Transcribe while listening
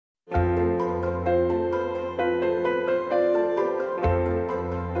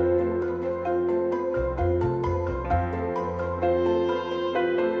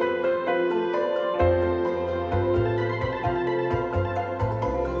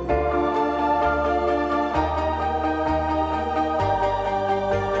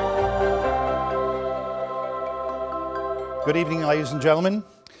Good evening, ladies and gentlemen,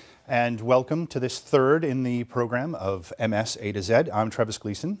 and welcome to this third in the program of MS A to Z. I'm Trevis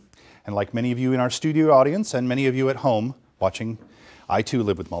Gleason, and like many of you in our studio audience and many of you at home watching, I too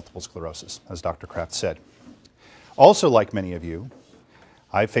live with multiple sclerosis, as Dr. Kraft said. Also, like many of you,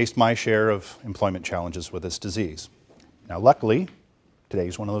 I've faced my share of employment challenges with this disease. Now, luckily, today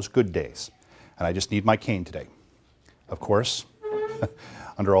is one of those good days, and I just need my cane today. Of course,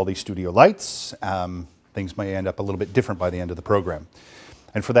 under all these studio lights, things may end up a little bit different by the end of the program.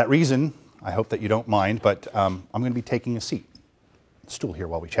 And for that reason, I hope that you don't mind, but I'm going to be taking a stool here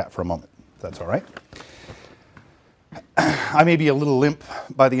while we chat for a moment, if that's all right. I may be a little limp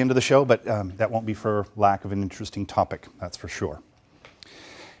by the end of the show, but that won't be for lack of an interesting topic, that's for sure.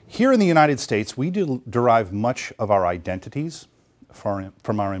 Here in the United States, we derive much of our identities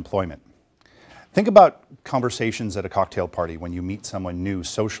from our employment. Think about conversations at a cocktail party when you meet someone new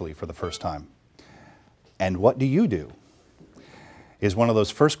socially for the first time. And what do you do? Is one of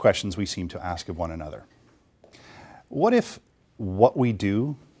those first questions we seem to ask of one another. What if what we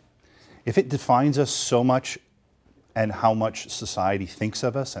do, if it defines us so much and how much society thinks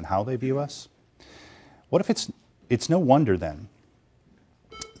of us and how they view us? What if it's no wonder then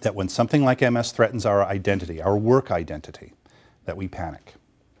that when something like MS threatens our identity, our work identity, that we panic?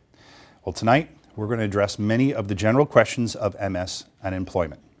 Well, tonight we're going to address many of the general questions of MS and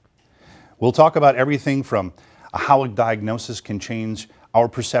employment. We'll talk about everything from how a diagnosis can change our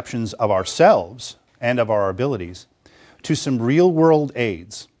perceptions of ourselves and of our abilities to some real-world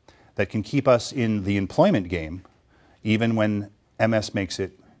aids that can keep us in the employment game even when MS makes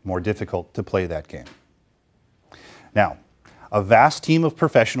it more difficult to play that game. Now, a vast team of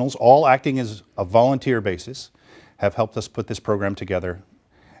professionals, all acting as a volunteer basis, have helped us put this program together,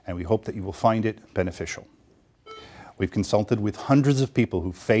 and we hope that you will find it beneficial. We've consulted with hundreds of people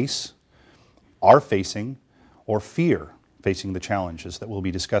who are facing, or fear facing the challenges that we'll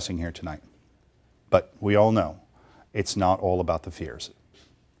be discussing here tonight. But we all know it's not all about the fears.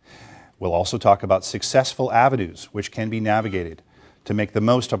 We'll also talk about successful avenues which can be navigated to make the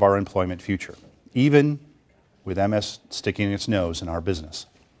most of our employment future, even with MS sticking its nose in our business.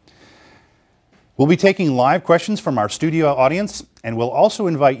 We'll be taking live questions from our studio audience, and we'll also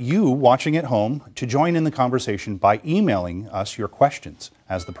invite you watching at home to join in the conversation by emailing us your questions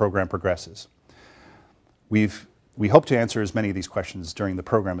as the program progresses. We hope to answer as many of these questions during the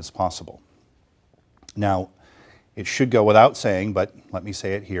program as possible. Now, it should go without saying, but let me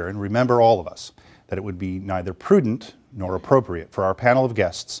say it here, and remember all of us, that it would be neither prudent nor appropriate for our panel of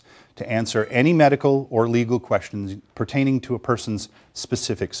guests to answer any medical or legal questions pertaining to a person's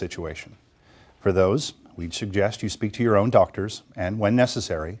specific situation. For those, we'd suggest you speak to your own doctors and, when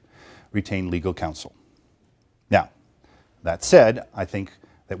necessary, retain legal counsel. Now, that said, I think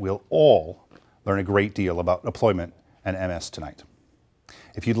that we'll all learn a great deal about employment and MS tonight.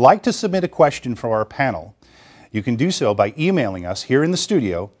 If you'd like to submit a question for our panel, you can do so by emailing us here in the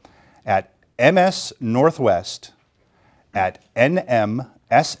studio at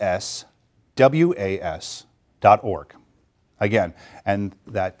msnorthwest@nmsswas.org. Again, and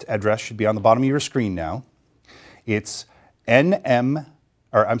that address should be on the bottom of your screen now. It's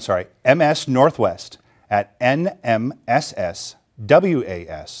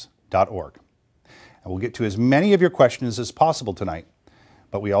msnorthwest@nmsswas.org. And we'll get to as many of your questions as possible tonight,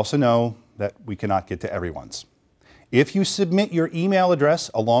 but we also know that we cannot get to everyone's. If you submit your email address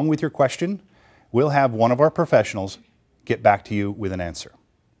along with your question, we'll have one of our professionals get back to you with an answer.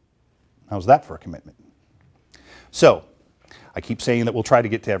 How's that for a commitment? So, I keep saying that we'll try to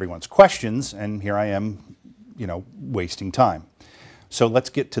get to everyone's questions, and here I am, wasting time. So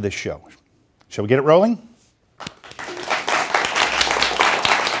let's get to this show. Shall we get it rolling?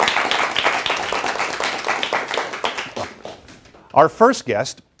 Our first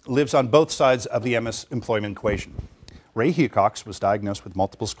guest lives on both sides of the MS employment equation. Ray Heacox was diagnosed with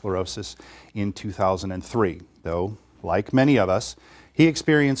multiple sclerosis in 2003, though, like many of us, he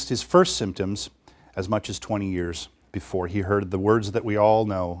experienced his first symptoms as much as 20 years before he heard the words that we all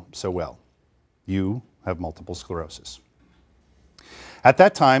know so well. You have multiple sclerosis. At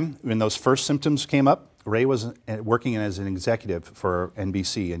that time, when those first symptoms came up, Ray was working as an executive for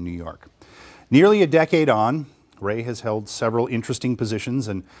NBC in New York. Nearly a decade on, Ray has held several interesting positions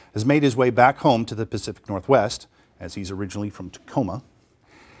and has made his way back home to the Pacific Northwest, as he's originally from Tacoma.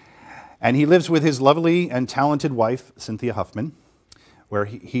 And he lives with his lovely and talented wife, Cynthia Huffman, where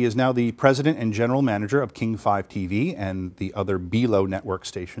he is now the president and general manager of King 5 TV and the other Belo network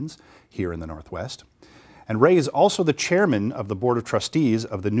stations here in the Northwest. And Ray is also the chairman of the board of trustees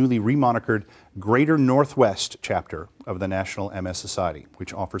of the newly remonikered Greater Northwest chapter of the National MS Society,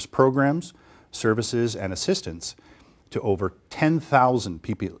 which offers programs, services, and assistance to over 10,000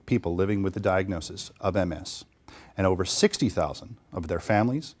 people living with the diagnosis of MS, and over 60,000 of their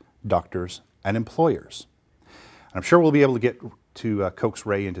families, doctors, and employers. And I'm sure we'll be able to get to coax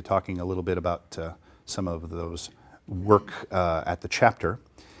Ray into talking a little bit about some of those work at the chapter.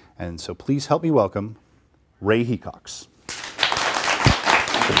 And so please help me welcome Ray Heacox.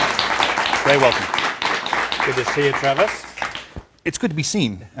 Ray, welcome. Good to see you, Trevis. It's good to be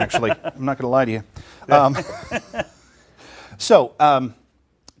seen, actually. I'm not going to lie to you. So,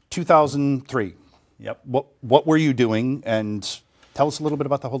 2003. Yep. What were you doing? And tell us a little bit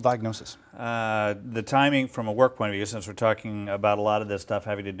about the whole diagnosis. The timing from a work point of view, since we're talking about a lot of this stuff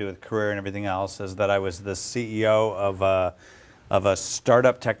having to do with career and everything else, is that I was the CEO of a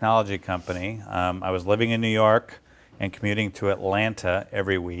startup technology company. I was living in New York and commuting to Atlanta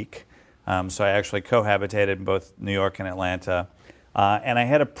every week. So I actually cohabitated in both New York and Atlanta. And I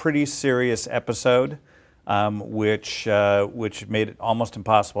had a pretty serious episode, which made it almost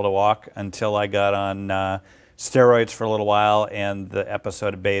impossible to walk until I got on steroids for a little while, and the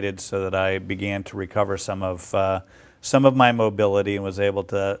episode abated, so that I began to recover some of my mobility and was able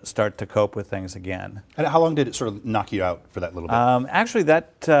to start to cope with things again. And how long did it sort of knock you out for that little bit? Actually,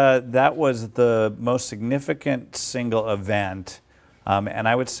 that was the most significant single event, and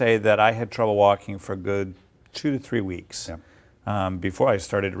I would say that I had trouble walking for a good 2 to 3 weeks. Yeah. Before I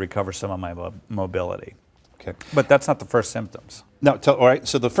started to recover some of my mobility. Okay. But that's not the first symptoms. No, all right.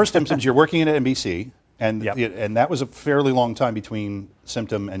 So the first symptoms, you're working at NBC, and Yep. and that was a fairly long time between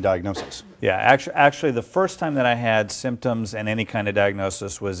symptom and diagnosis. Yeah, actually the first time that I had symptoms and any kind of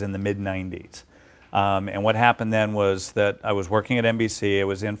diagnosis was in the mid-90s. And what happened then was that I was working at NBC. I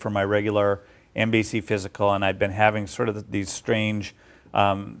was in for my regular NBC physical, and I'd been having sort of these strange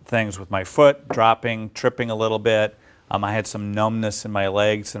things with my foot, dropping, tripping a little bit. I had some numbness in my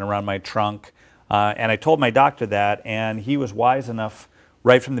legs and around my trunk, and I told my doctor that, and he was wise enough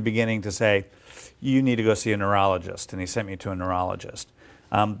right from the beginning to say, you need to go see a neurologist, and he sent me to a neurologist.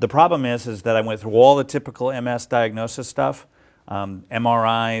 The problem is that I went through all the typical MS diagnosis stuff,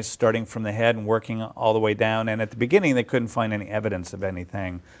 MRIs starting from the head and working all the way down, and at the beginning they couldn't find any evidence of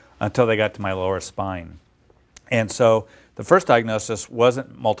anything until they got to my lower spine. And so the first diagnosis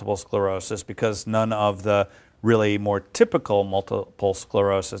wasn't multiple sclerosis, because none of the really more typical multiple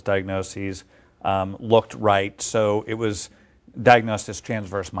sclerosis diagnoses looked right. So it was diagnosed as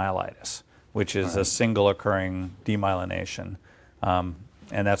transverse myelitis, which is a single occurring demyelination. And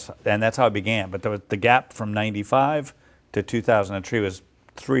that's how it began. But the gap from 95 to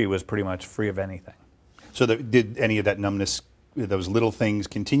 2003 was pretty much free of anything. So did any of that numbness, those little things,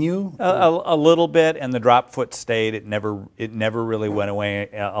 continue? A little bit, and the drop foot stayed. It never really went away,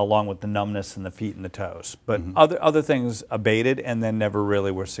 along with the numbness in the feet and the toes. But other things abated, and then never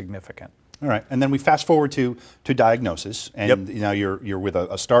really were significant. All right, and then we fast forward to diagnosis, and now you're with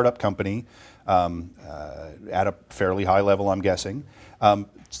a startup company at a fairly high level, I'm guessing.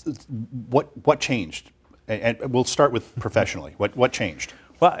 What changed? And we'll start with professionally. What changed?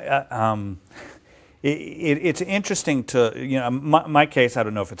 Well, it's interesting to, my case, I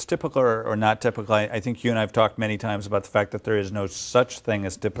don't know if it's typical or not typical. I think you and I have talked many times about the fact that there is no such thing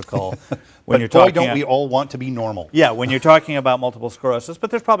as typical when you're talking. Boy, don't we all want to be normal. Yeah, when you're talking about multiple sclerosis,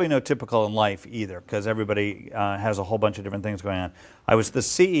 but there's probably no typical in life either, because everybody has a whole bunch of different things going on. I was the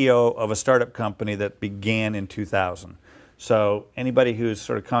CEO of a startup company that began in 2000. So anybody who's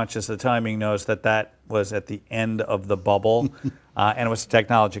sort of conscious of the timing knows that that was at the end of the bubble, and it was a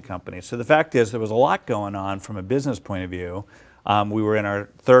technology company. So the fact is there was a lot going on from a business point of view. We were in our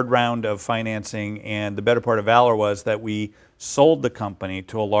third round of financing, and the better part of valor was that we sold the company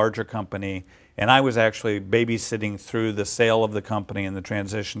to a larger company, and I was actually babysitting through the sale of the company and the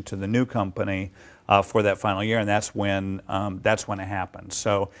transition to the new company for that final year, and that's when it happened.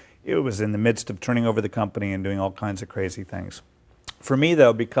 So it was in the midst of turning over the company and doing all kinds of crazy things. For me,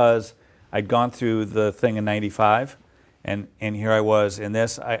 though, because I'd gone through the thing in 95, and here I was in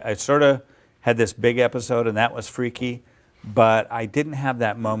this, I sort of had this big episode, and that was freaky, but I didn't have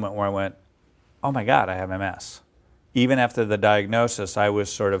that moment where I went, oh my God, I have MS. Even after the diagnosis, I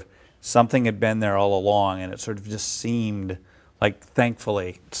was sort of, something had been there all along, and it sort of just seemed like,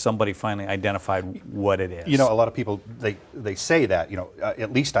 thankfully, somebody finally identified what it is. You know, a lot of people, they say that,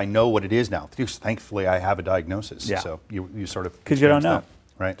 at least I know what it is now. Thankfully, I have a diagnosis. Yeah. So you sort of... Because you don't know, that,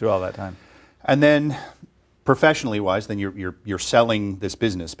 right? Through all that time. And then, professionally wise, then you're selling this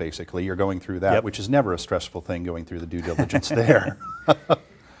business, basically. You're going through that, which is never a stressful thing, going through the due diligence there.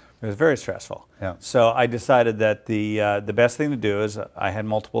 It was very stressful. Yeah. So I decided that the best thing to do is, I had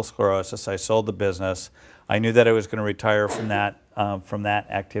multiple sclerosis. I sold the business. I knew that I was going to retire from that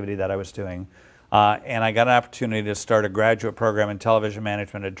activity that I was doing. And I got an opportunity to start a graduate program in television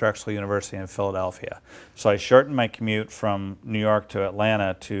management at Drexel University in Philadelphia. So I shortened my commute from New York to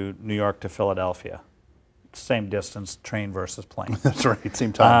Atlanta to New York to Philadelphia. Same distance, train versus plane. That's right,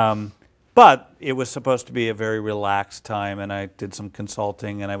 same time. But it was supposed to be a very relaxed time, and I did some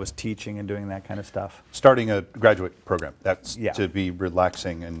consulting, and I was teaching and doing that kind of stuff. Starting a graduate program, that's to be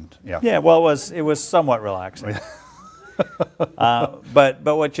relaxing and, Yeah, well, it was somewhat relaxing. But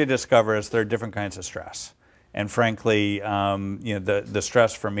what you discover is there are different kinds of stress. And frankly, you know, the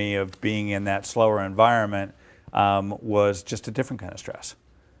stress for me of being in that slower environment was just a different kind of stress.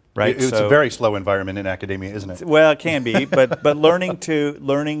 Right? It's a very slow environment in academia, isn't it? Well, it can be, but learning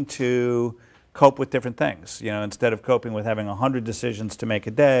to cope with different things. You know, instead of coping with having 100 decisions to make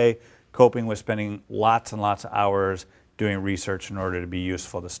a day, coping with spending lots and lots of hours doing research in order to be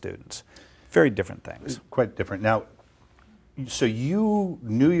useful to students. Very different things. Quite different. Now, so you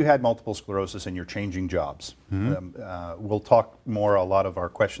knew you had multiple sclerosis and you're changing jobs. We'll talk more. A lot of our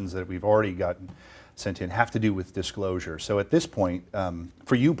questions that we've already gotten sent in have to do with disclosure. So at this point,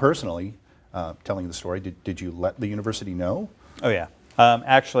 for you personally, telling the story, did you let the university know? Oh yeah.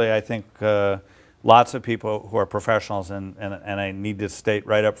 Actually, I think lots of people who are professionals, and I need to state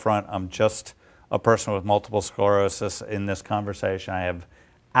right up front, I'm just a person with multiple sclerosis in this conversation. I have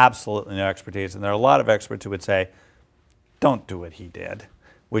absolutely no expertise, and there are a lot of experts who would say, don't do what he did,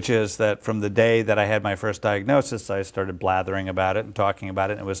 which is that from the day that I had my first diagnosis, I started blathering about it and talking about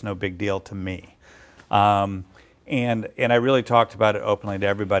it, and it was no big deal to me. And I really talked about it openly to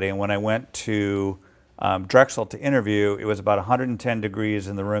everybody. And when I went to Drexel to interview, it was about 110 degrees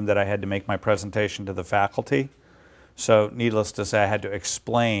in the room that I had to make my presentation to the faculty. So needless to say, I had to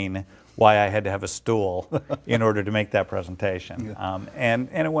explain why I had to have a stool in order to make that presentation. And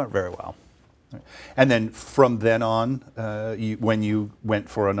it went very well. And then from then on, when you went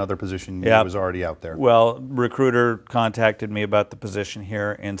for another position, it was already out there. Well, recruiter contacted me about the position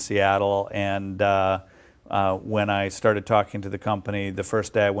here in Seattle, and when I started talking to the company, the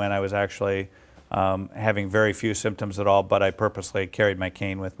first day I went, I was actually having very few symptoms at all, but I purposely carried my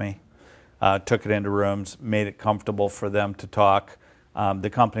cane with me, took it into rooms, made it comfortable for them to talk. The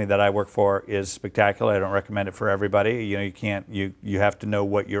company that I work for is spectacular. I don't recommend it for everybody. You know, you have to know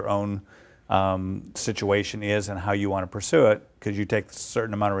what your own situation is and how you want to pursue it, because you take a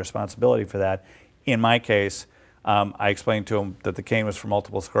certain amount of responsibility for that. In my case, I explained to them that the cane was for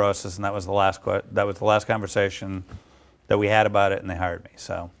multiple sclerosis, and that was the last conversation that we had about it, and they hired me.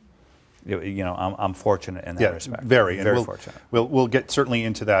 So, you know, I'm fortunate in that respect. Very fortunate. We'll get certainly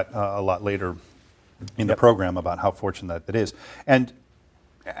into that a lot later in the program about how fortunate that is. And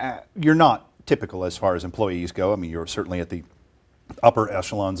you're not typical as far as employees go. I mean, you're certainly at the upper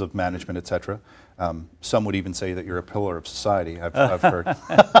echelons of management, etc. Some would even say that you're a pillar of society, I've heard.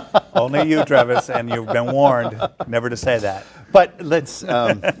 Only you, Trevis, and you've been warned never to say that. But let's,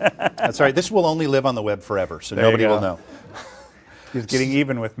 that's all right, this will only live on the web forever, so nobody will know. He's getting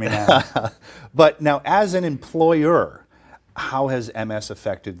even with me now. But now, as an employer, how has MS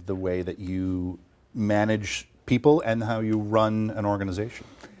affected the way that you manage people and how you run an organization?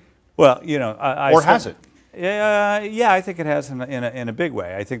 Well, you know, or has it? Yeah, I think it has in a big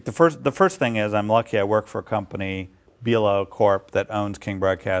way. I think the first thing is I'm lucky I work for a company, Belo Corp, that owns King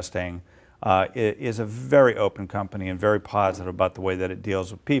Broadcasting. It is a very open company and very positive about the way that it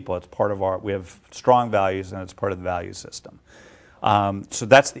deals with people. It's part of we have strong values, and it's part of the value system. So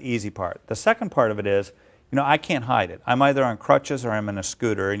that's the easy part. The second part of it is, you know, I can't hide it. I'm either on crutches or I'm in a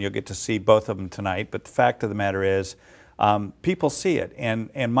scooter, and you'll get to see both of them tonight. But the fact of the matter is, people see it,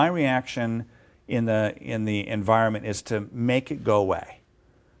 and my reaction in the environment is to make it go away.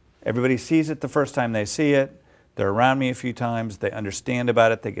 Everybody sees it the first time they see it. They're around me a few times. They understand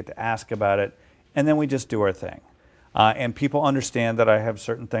about it. They get to ask about it, and then we just do our thing. And people understand that I have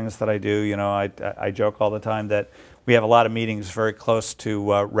certain things that I do. You know, I joke all the time that we have a lot of meetings very close to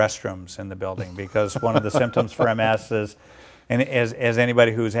restrooms in the building, because one of the symptoms for MS is, and as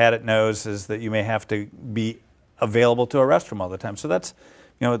anybody who's had it knows, is that you may have to be available to a restroom all the time. So that's,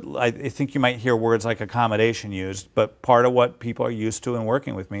 you know, I think you might hear words like accommodation used, but part of what people are used to in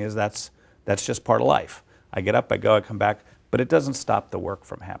working with me is that's just part of life. I get up, I go, I come back, but it doesn't stop the work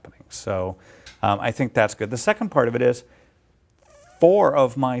from happening. So I think that's good. The second part of it is 4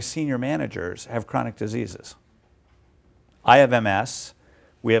 of my senior managers have chronic diseases. I have MS.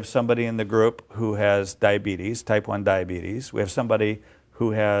 We have somebody in the group who has diabetes, type 1 diabetes. We have somebody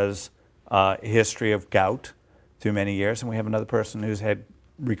who has a history of gout through many years, and we have another person who's had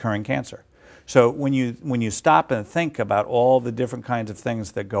recurring cancer. So when you stop and think about all the different kinds of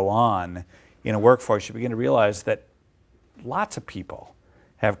things that go on in a workforce, you begin to realize that lots of people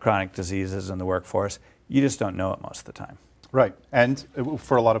have chronic diseases in the workforce. You just don't know it most of the time. Right, and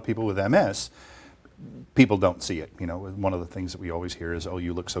for a lot of people with MS, people don't see it. You know, one of the things that we always hear is, "Oh,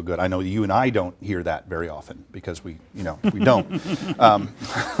 you look so good." I know you and I don't hear that very often because we don't. It's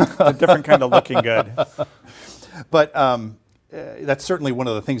a different kind of looking good. But that's certainly one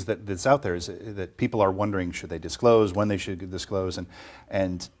of the things that's out there, is that people are wondering, should they disclose, when they should disclose,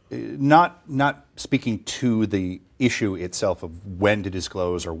 and not speaking to the issue itself of when to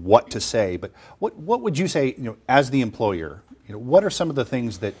disclose or what to say, but what would you say, as the employer, what are some of the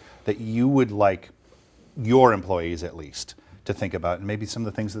things that you would like your employees at least to think about, and maybe some of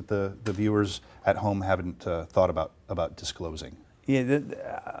the things that the viewers at home haven't thought about disclosing? Yeah,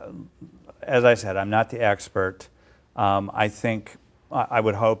 as I said, I'm not the expert. I think I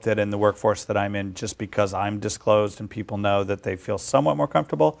would hope that in the workforce that I'm in, just because I'm disclosed and people know, that they feel somewhat more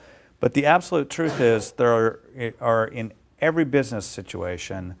comfortable. But the absolute truth is there are in every business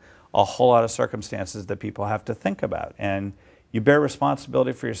situation a whole lot of circumstances that people have to think about. And you bear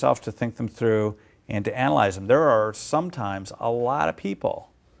responsibility for yourself to think them through and to analyze them. There are sometimes a lot of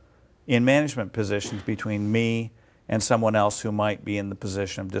people in management positions between me and someone else who might be in the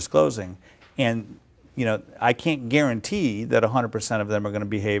position of disclosing. And I can't guarantee that 100% of them are going to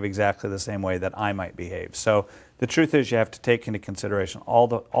behave exactly the same way that I might behave. So the truth is, you have to take into consideration all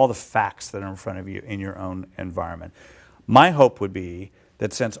the facts that are in front of you in your own environment. My hope would be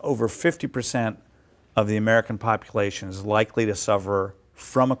that since over 50% of the American population is likely to suffer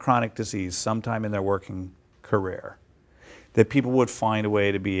from a chronic disease sometime in their working career, that people would find a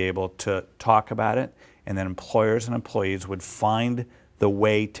way to be able to talk about it, and that employers and employees would find the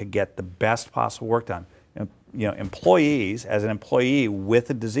way to get the best possible work done. Employees, as an employee with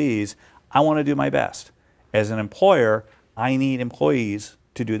a disease, I want to do my best. As an employer, I need employees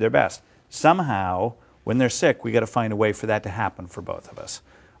to do their best. Somehow, when they're sick, we got to find a way for that to happen for both of us.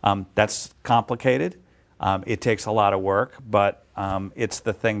 That's complicated. It takes a lot of work, but it's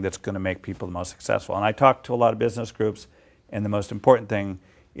the thing that's going to make people the most successful. And I talk to a lot of business groups, and the most important thing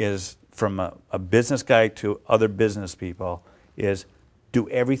is, from a business guy to other business people, is do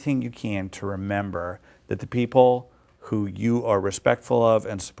everything you can to remember that the people who you are respectful of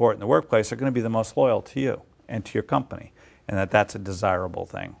and support in the workplace are going to be the most loyal to you and to your company, and that's a desirable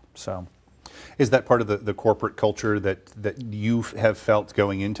thing. So, is that part of the corporate culture that you have felt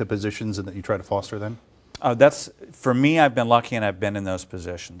going into positions and that you try to foster then? For me, I've been lucky and I've been in those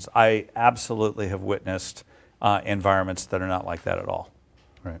positions. I absolutely have witnessed environments that are not like that at all.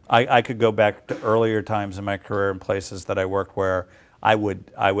 Right. I could go back to earlier times in my career in places that I worked where I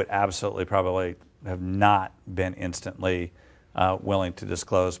would absolutely probably have not been instantly willing to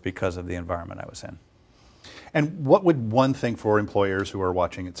disclose because of the environment I was in. And what would one thing for employers who are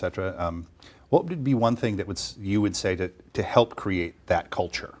watching, et cetera, what would be one thing that you would say to help create that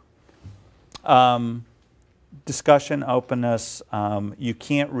culture? Discussion, openness. You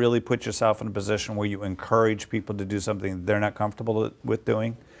can't really put yourself in a position where you encourage people to do something they're not comfortable with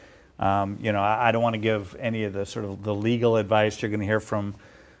doing. I don't want to give any of the sort of the legal advice you're going to hear from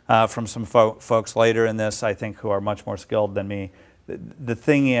some folks later in this, I think, who are much more skilled than me. The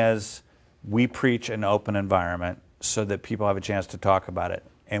thing is, we preach an open environment so that people have a chance to talk about it.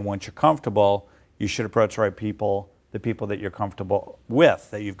 And once you're comfortable, you should approach the right people, the people that you're comfortable with,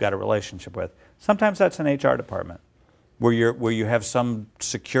 that you've got a relationship with. Sometimes that's an HR department, where you have some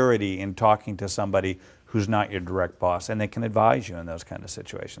security in talking to somebody who's not your direct boss, and they can advise you in those kind of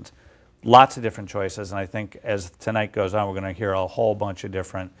situations. Lots of different choices, and I think as tonight goes on, we're going to hear a whole bunch of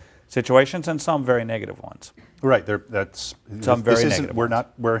different situations, and some very negative ones. Right. Some very negative. We're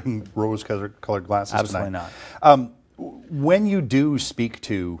not wearing rose-colored glasses Absolutely tonight. Not. When you do speak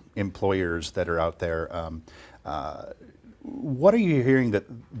to employers that are out there, what are you hearing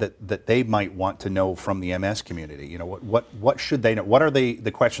that they might want to know from the MS community? What should they know? What are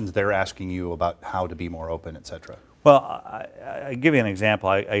the questions they're asking you about how to be more open, et cetera? Well, I give you an example.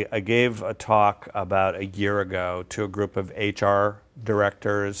 I gave a talk about a year ago to a group of HR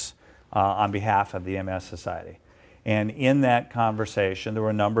directors on behalf of the MS Society. And in that conversation, there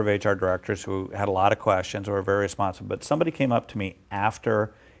were a number of HR directors who had a lot of questions, who were very responsive. But somebody came up to me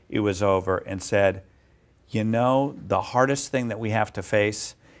after it was over and said, the hardest thing that we have to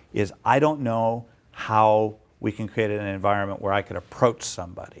face is I don't know how we can create an environment where I could approach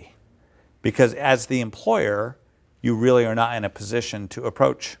somebody. Because as the employer, you really are not in a position to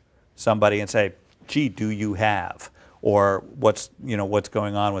approach somebody and say, gee, do you have? Or what's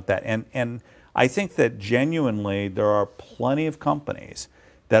going on with that? And I think that genuinely there are plenty of companies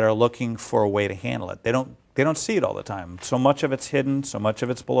that are looking for a way to handle it. They don't see it all the time. So much of it's hidden, so much of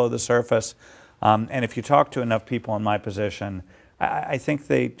it's below the surface. And if you talk to enough people in my position, I think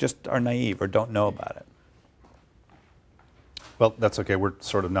they just are naive or don't know about it. Well, that's okay. We're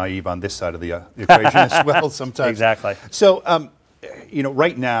sort of naive on this side of the equation as well sometimes. Exactly. So, you know,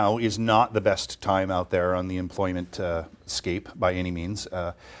 right now is not the best time out there on the employment scape by any means.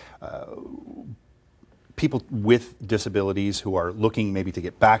 People with disabilities who are looking maybe to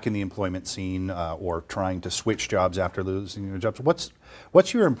get back in the employment scene or trying to switch jobs after losing their jobs.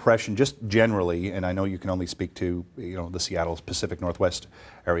 What's your impression, just generally? And I know you can only speak to, you know, the Seattle Pacific Northwest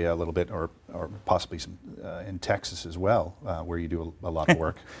area a little bit, or possibly some in Texas as well, where you do a lot of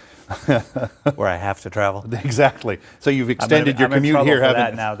work. Where I have to travel. Exactly. So you've extended your commute here,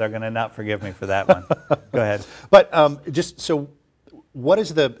 haven't you? Now they're going to not forgive me for that one. Go ahead. But just so. What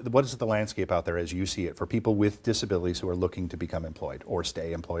is the landscape out there as you see it for people with disabilities who are looking to become employed or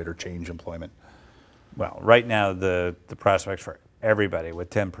stay employed or change employment? Well, right now the prospects for everybody with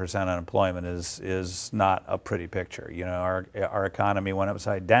 10% unemployment is not a pretty picture. You know, our economy went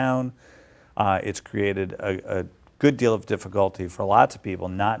upside down. It's created a good deal of difficulty for lots of people,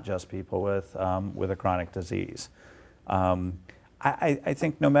 not just people with a chronic disease. I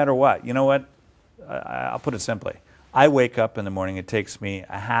think no matter what, you know what, I'll put it simply. I wake up in the morning, it takes me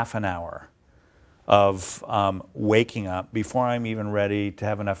a half an hour of waking up before I'm even ready to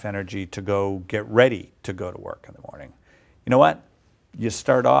have enough energy to go get ready to go to work in the morning. You know what? You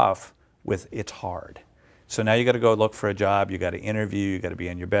start off with it's hard. So now you got to go look for a job, you got to interview, you got to be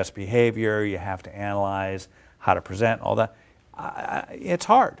on your best behavior, you have to analyze how to present, all that. It's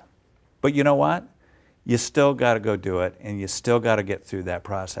hard. But you know what? You still got to go do it, and you still got to get through that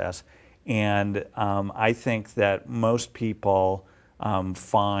process. And I think that most people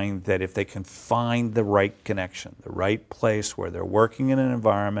find that if they can find the right connection, the right place where they're working in an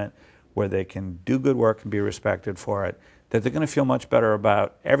environment where they can do good work and be respected for it, that they're going to feel much better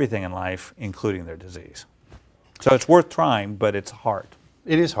about everything in life, including their disease. So it's worth trying, but it's hard.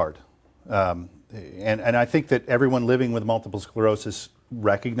 It is hard. And I think that everyone living with multiple sclerosis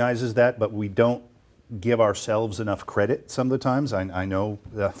recognizes that, but we don't give ourselves enough credit some of the times. I know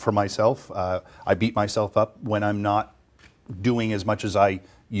for myself, I beat myself up when I'm not doing as much as I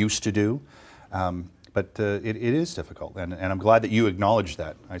used to do. But it is difficult, and I'm glad that you acknowledge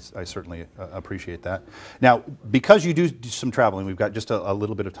that. I certainly appreciate that. Now, because you do some traveling, we've got just a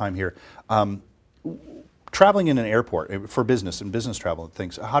little bit of time here. Traveling in an airport for business and business travel and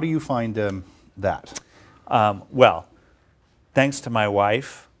things, how do you find that? Well, thanks to my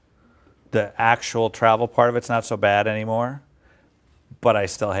wife, the actual travel part of it's not so bad anymore, but I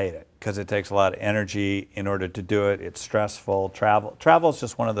still hate it because it takes a lot of energy in order to do it. It's stressful. Travel is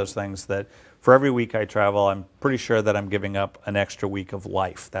just one of those things that for every week I travel, I'm pretty sure that I'm giving up an extra week of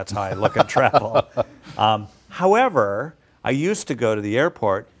life. That's how I look at travel. However, I used to go to the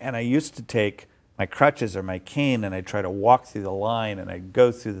airport and I used to take my crutches or my cane and I'd try to walk through the line and I'd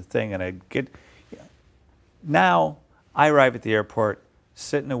go through the thing and I'd get... Now I arrive at the airport,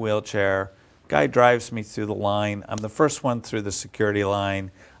 sit in a wheelchair, guy drives me through the line, I'm the first one through the security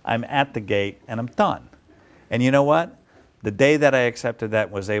line, I'm at the gate, and I'm done. And you know what? The day that I accepted that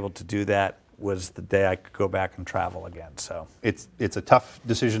and was able to do that was the day I could go back and travel again. So it's a tough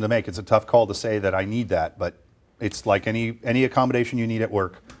decision to make. It's a tough call to say that I need that, but it's like any accommodation you need at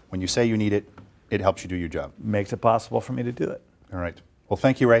work. When you say you need it, it helps you do your job. Makes it possible for me to do it. All right. Well,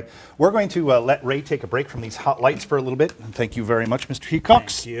 thank you, Ray. We're going to let Ray take a break from these hot lights for a little bit. And thank you very much, Mr.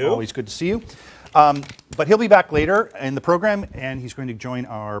 Heacox. Thank you. Always good to see you. But he'll be back later in the program, and he's going to join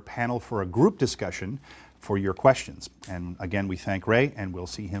our panel for a group discussion for your questions. And again, we thank Ray, and we'll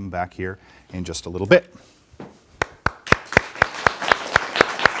see him back here in just a little bit.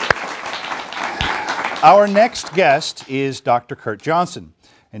 Our next guest is Dr. Kurt Johnson.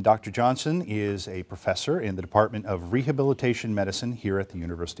 And Dr. Johnson is a professor in the Department of Rehabilitation Medicine here at the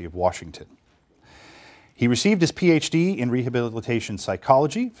University of Washington. He received his PhD in rehabilitation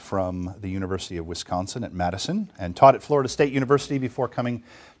psychology from the University of Wisconsin at Madison and taught at Florida State University before coming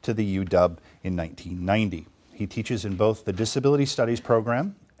to the UW in 1990. He teaches in both the Disability Studies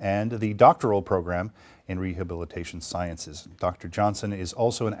program and the doctoral program in rehabilitation sciences. Dr. Johnson is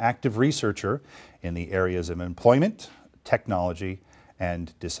also an active researcher in the areas of employment, technology,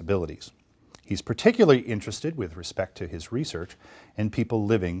 and disabilities. He's particularly interested with respect to his research in people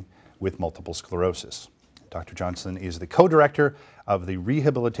living with multiple sclerosis. Dr. Johnson is the co-director of the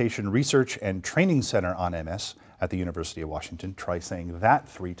Rehabilitation Research and Training Center on MS at the University of Washington. Try saying that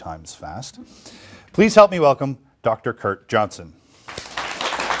 3 times fast. Please help me welcome Dr. Kurt Johnson.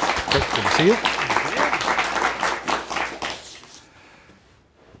 Kurt, good to see you.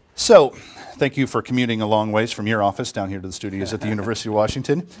 So, thank you for commuting a long ways from your office down here to the studios at the University of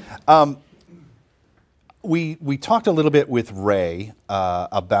Washington. we talked a little bit with Ray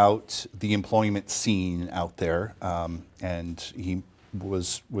about the employment scene out there, and he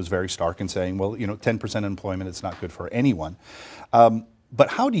was very stark in saying, well, 10% employment is not good for anyone. But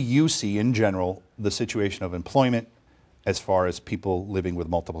how do you see, in general, the situation of employment as far as people living with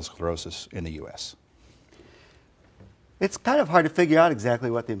multiple sclerosis in the U.S.? It's kind of hard to figure out exactly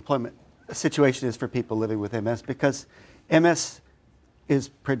what the employment situation is for people living with MS, because MS is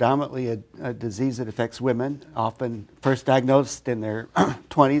predominantly a disease that affects women, often first diagnosed in their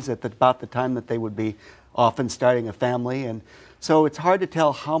 20s at about the time that they would be often starting a family. And so it's hard to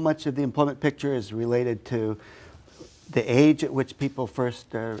tell how much of the employment picture is related to the age at which people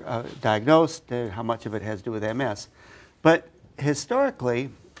first are diagnosed, how much of it has to do with MS. But historically,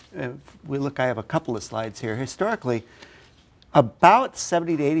 I have a couple of slides here. Historically, about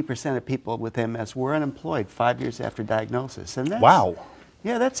 70 to 80% of people with MS were unemployed 5 years after diagnosis. And that's, wow.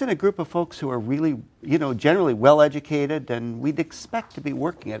 Yeah, that's in a group of folks who are really, generally well educated, and we'd expect to be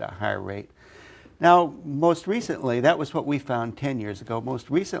working at a higher rate. Now, most recently, that was what we found 10 years ago. Most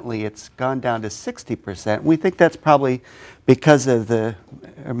recently, it's gone down to 60%. We think that's probably because of or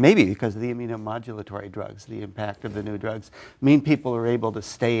maybe because of the immunomodulatory drugs. The impact of the new drugs mean people are able to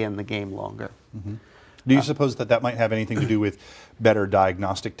stay in the game longer. Mm-hmm. Do you suppose that might have anything to do with better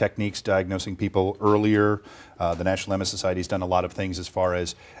diagnostic techniques, diagnosing people earlier? The National MS Society has done a lot of things as far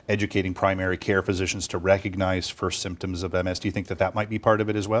as educating primary care physicians to recognize first symptoms of MS. Do you think that might be part of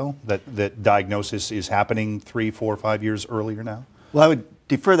it as well? That diagnosis is happening 3, 4, 5 years earlier now? Well, I would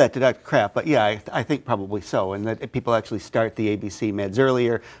defer that to Dr. Kraft, but yeah, I think probably so, and that people actually start the ABC meds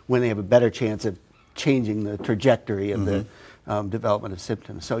earlier when they have a better chance of changing the trajectory of the development of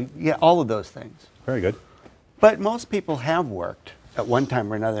symptoms. So yeah, all of those things. Very good. But most people have worked at one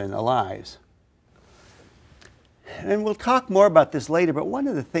time or another in their lives. And we'll talk more about this later, but one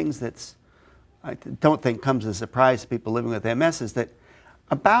of the things I don't think comes as a surprise to people living with MS is that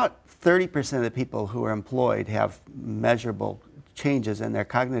about 30% of the people who are employed have measurable changes in their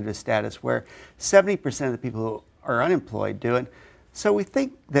cognitive status, where 70% of the people who are unemployed do it. So we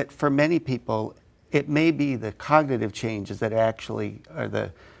think that for many people, it may be the cognitive changes that actually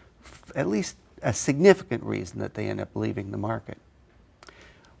are at least a significant reason that they end up leaving the market.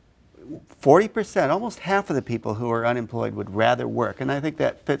 40%, almost half of the people who are unemployed would rather work, and I think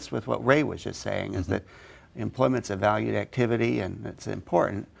that fits with what Ray was just saying, is that employment's a valued activity and it's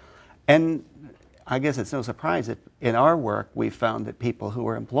important. And I guess it's no surprise that in our work we've found that people who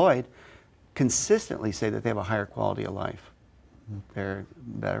are employed consistently say that they have a higher quality of life. They're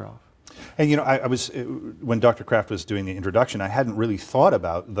better off. And I was, when Dr. Kraft was doing the introduction, I hadn't really thought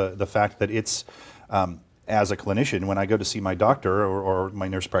about the fact that it's, as a clinician, when I go to see my doctor or my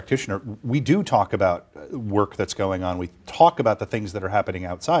nurse practitioner, we do talk about work that's going on. We talk about the things that are happening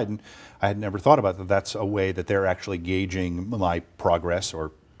outside, and I had never thought about that. That's a way that they're actually gauging my progress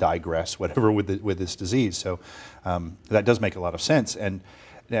or digress, whatever, with this disease. So that does make a lot of sense. And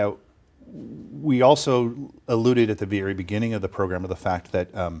now, we also alluded at the very beginning of the program of the fact that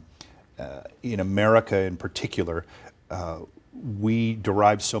in America in particular, we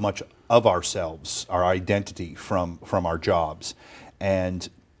derive so much of ourselves, our identity, from our jobs. And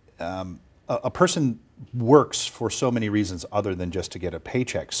a person works for so many reasons other than just to get a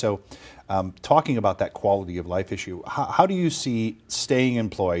paycheck. So talking about that quality of life issue, how do you see staying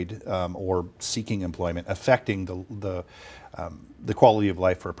employed or seeking employment affecting the quality of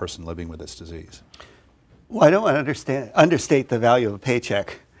life for a person living with this disease? Well, I don't want to understate the value of a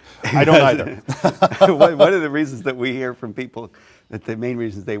paycheck. I don't either. One of the reasons that we hear from people that the main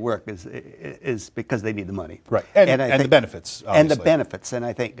reasons they work is because they need the money. Right, and the benefits, obviously. And the benefits, and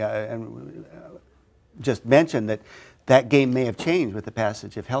I think, just mentioned that game may have changed with the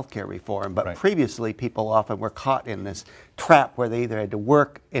passage of healthcare reform, but previously people often were caught in this trap where they either had to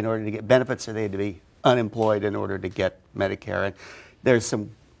work in order to get benefits or they had to be unemployed in order to get Medicare. And there's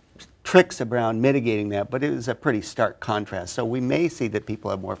some tricks around mitigating that, but it is a pretty stark contrast. So we may see that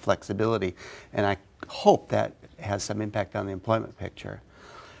people have more flexibility, and I hope that has some impact on the employment picture.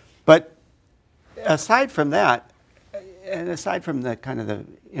 But aside from that, and aside from the kind of the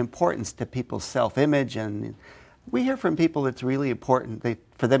importance to people's self-image, and we hear from people it's really important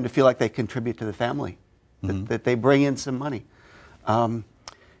for them to feel like they contribute to the family, that they bring in some money,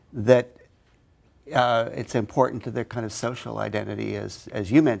 that it's important to their kind of social identity,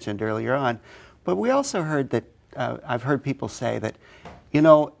 as you mentioned earlier on. But we also heard that, I've heard people say that,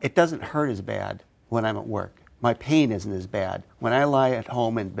 it doesn't hurt as bad when I'm at work. My pain isn't as bad. When I lie at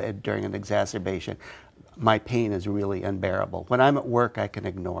home in bed during an exacerbation, my pain is really unbearable. When I'm at work, I can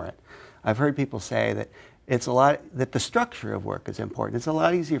ignore it. I've heard people say that it's a lot that the structure of work is important. It's a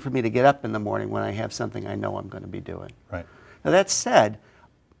lot easier for me to get up in the morning when I have something I know I'm going to be doing. Right. Now that said,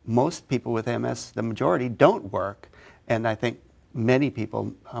 most people with MS, the majority, don't work, and I think many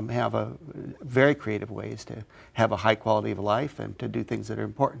people have very creative ways to have a high quality of life and to do things that are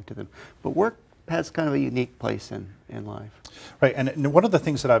important to them. But work has kind of a unique place in life. Right, and one of the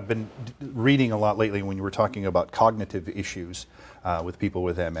things that I've been reading a lot lately when you were talking about cognitive issues with people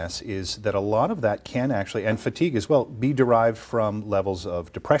with MS is that a lot of that can actually, and fatigue as well, be derived from levels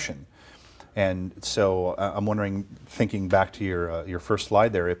of depression. And so I'm wondering, thinking back to your first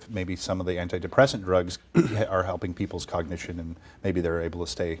slide there, if maybe some of the antidepressant drugs are helping people's cognition and maybe they're able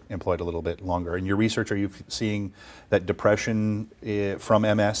to stay employed a little bit longer. In your research, are you seeing that depression from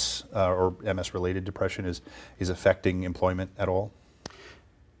MS or MS-related depression is affecting employment at all?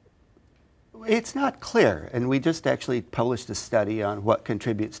 It's not clear, and we just actually published a study on what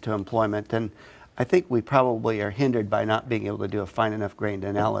contributes to employment, and I think we probably are hindered by not being able to do a fine enough grained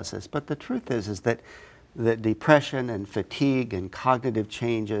analysis. But the truth is that depression and fatigue and cognitive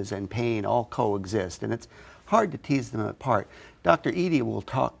changes and pain all coexist, and it's hard to tease them apart. Dr. Edie will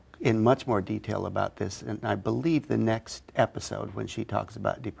talk in much more detail about this, and I believe the next episode when she talks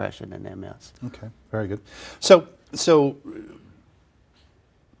about depression and MS. Okay, very good. So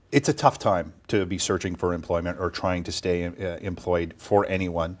it's a tough time to be searching for employment or trying to stay employed for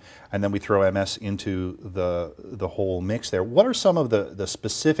anyone, and then we throw MS into the whole mix there. What are some of the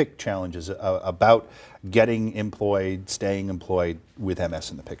specific challenges about getting employed, staying employed with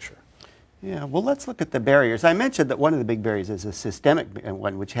MS in the picture? Yeah, well, let's look at the barriers. I mentioned that one of the big barriers is a systemic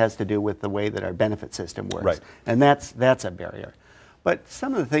one, which has to do with the way that our benefit system works, right. And that's a barrier. But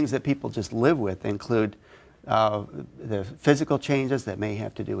some of the things that people just live with include the physical changes that may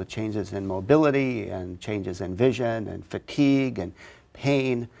have to do with changes in mobility and changes in vision and fatigue and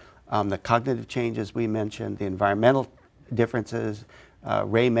pain, the cognitive changes we mentioned, the environmental differences.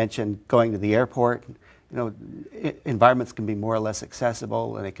 Ray mentioned going to the airport. You know, environments can be more or less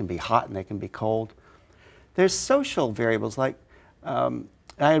accessible, and they can be hot and they can be cold. There's social variables, like I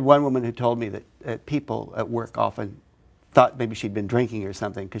had one woman who told me that people at work often thought maybe she'd been drinking or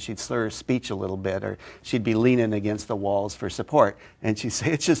something because she'd slur her speech a little bit, or she'd be leaning against the walls for support. And she'd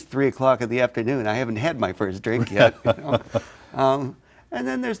say, it's just 3 o'clock in the afternoon. I haven't had my first drink yet. You know? And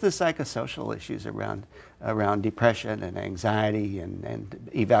then there's the psychosocial issues around depression and anxiety and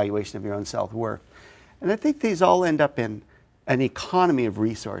evaluation of your own self-worth. And I think these all end up in an economy of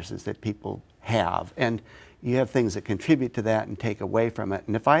resources that people have. And you have things that contribute to that and take away from it.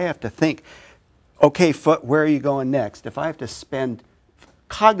 And if I have to think, okay, foot, where are you going next? If I have to spend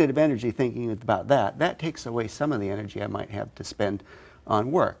cognitive energy thinking about that, that takes away some of the energy I might have to spend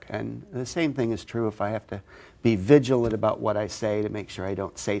on work. And the same thing is true if I have to be vigilant about what I say to make sure I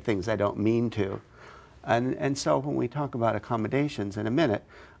don't say things I don't mean to. And so when we talk about accommodations in a minute,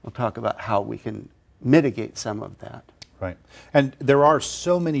 we'll talk about how we can mitigate some of that. Right. And there are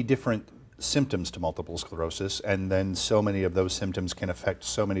so many different symptoms to multiple sclerosis, and then so many of those symptoms can affect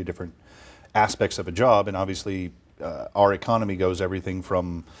so many different aspects of a job, and obviously our economy goes everything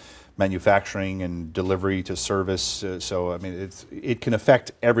from manufacturing and delivery to service, so I mean it can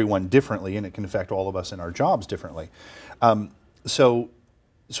affect everyone differently, and it can affect all of us in our jobs differently. So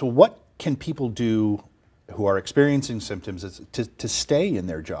what can people do who are experiencing symptoms to stay in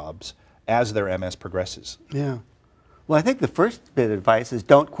their jobs as their MS progresses? Yeah. Well, I think the first bit of advice is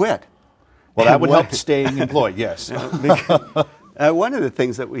don't quit. Well, that would help staying employed, yes. One of the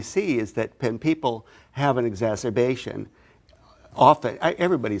things that we see is that when people have an exacerbation, often,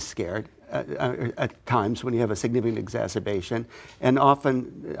 everybody's scared at times when you have a significant exacerbation, and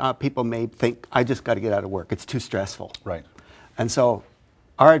often people may think, I just got to get out of work, it's too stressful. Right. And so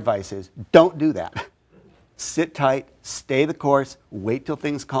our advice is, don't do that. Sit tight, stay the course, wait till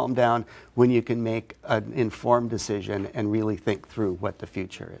things calm down when you can make an informed decision and really think through what the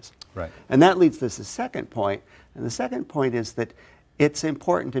future is. Right. And that leads us to the second point. And the second point is that it's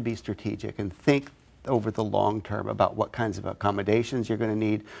important to be strategic and think over the long term about what kinds of accommodations you're going to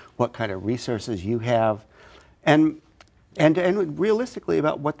need, what kind of resources you have, and realistically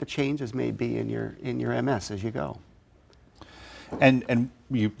about what the changes may be in your MS as you go. And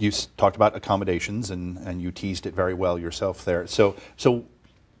you talked about accommodations, and you teased it very well yourself there. So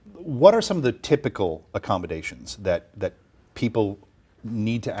what are some of the typical accommodations that people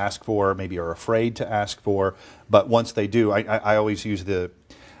need to ask for, maybe are afraid to ask for, but once they do, I always use the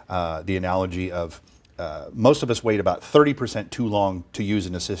analogy of most of us wait about 30% too long to use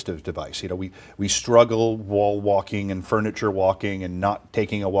an assistive device. You know, we struggle wall walking and furniture walking and not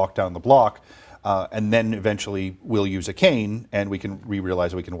taking a walk down the block, and then eventually we'll use a cane, and we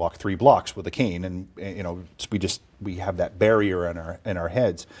realize we can walk 3 blocks with a cane, and you know, we have that barrier in our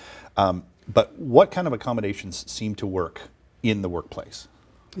heads. But what kind of accommodations seem to work in the workplace?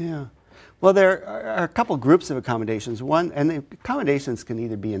 Yeah. Well, there are a couple groups of accommodations. One, and the accommodations can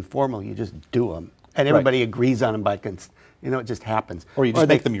either be informal, you just do them, and everybody agrees on them by, you know, it just happens. Or you just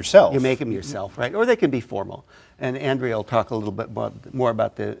make them yourself. You make them yourself, right? Or they can be formal. And Andrea will talk a little bit more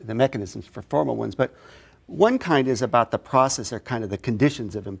about the mechanisms for formal ones. But one kind is about the process or kind of the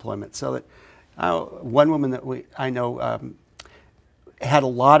conditions of employment. So that one woman that I know had a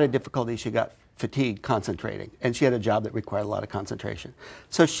lot of difficulty. She got fatigued concentrating, and she had a job that required a lot of concentration.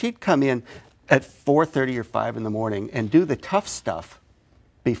 So she'd come in at 4:30 or 5 in the morning and do the tough stuff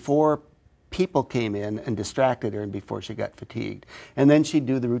before people came in and distracted her and before she got fatigued. And then she'd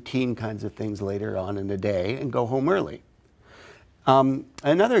do the routine kinds of things later on in the day and go home early.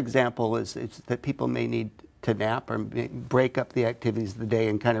 Another example is that people may need to nap or break up the activities of the day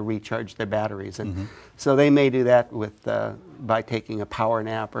and kind of recharge their batteries. And so they may do that with by taking a power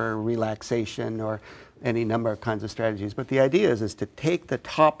nap or relaxation or any number of kinds of strategies. But the idea is to take the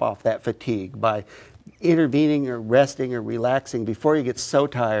top off that fatigue by intervening or resting or relaxing before you get so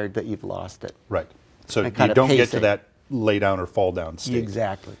tired that you've lost it. Right. So you don't get to that lay down or fall down state.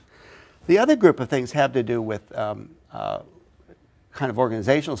 Exactly. The other group of things have to do with kind of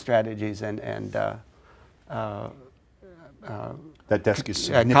organizational strategies and that desk is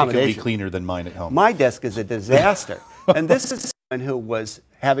significantly cleaner than mine at home. My desk is a disaster. And this is someone who was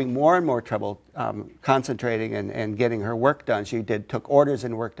having more and more trouble concentrating and getting her work done. She took orders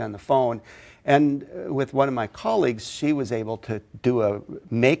and worked on the phone. And with one of my colleagues, she was able to do a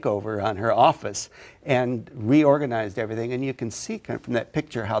makeover on her office and reorganized everything. And you can see kind of from that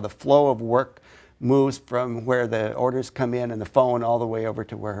picture how the flow of work moves from where the orders come in and the phone all the way over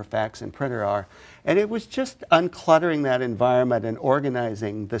to where her fax and printer are. And it was just uncluttering that environment and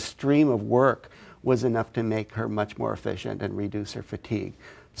organizing the stream of work was enough to make her much more efficient and reduce her fatigue.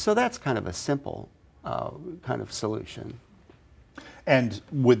 So that's kind of a simple kind of solution. And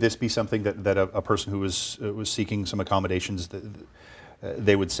would this be something that a person who was seeking some accommodations,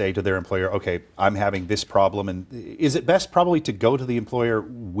 they would say to their employer, okay, I'm having this problem, and is it best probably to go to the employer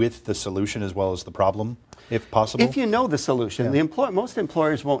with the solution as well as the problem, if possible? If you know the solution, most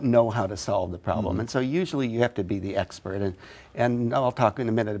employers won't know how to solve the problem, and so usually you have to be the expert, and I'll talk in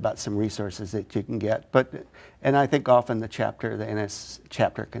a minute about some resources that you can get, and I think often the NS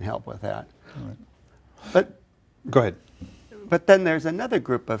chapter can help with that. All right. But go ahead. But then there's another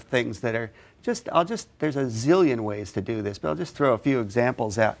group of things that are there's a zillion ways to do this, but I'll just throw a few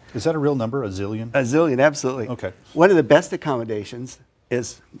examples out. Is that a real number, a zillion? A zillion, absolutely. Okay. One of the best accommodations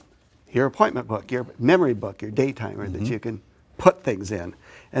is your appointment book, your memory book, your day timer that you can put things in.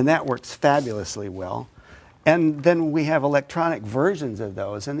 And that works fabulously well. And then we have electronic versions of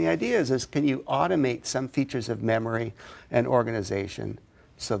those. And the idea is can you automate some features of memory and organization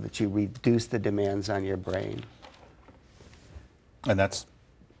so that you reduce the demands on your brain? And that's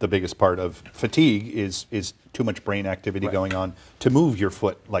the biggest part of fatigue is too much brain activity going on to move your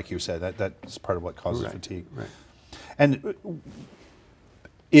foot, like you said. That's part of what causes fatigue. Right. And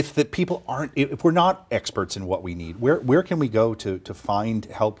if we're not experts in what we need, where can we go to find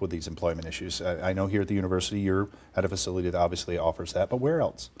help with these employment issues? I know here at the university you're at a facility that obviously offers that, but where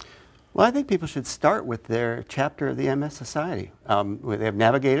else? Well, I think people should start with their chapter of the MS Society. They have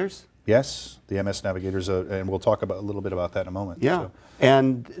navigators. Yes, the MS Navigators, and we'll talk a little bit about that in a moment. Yeah, so.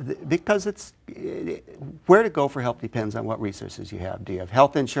 And because where to go for help depends on what resources you have. Do you have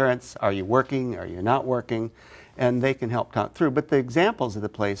health insurance? Are you working? Are you not working? And they can help talk through. But the examples of the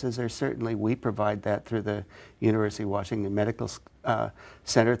places are certainly, we provide that through the University of Washington Medical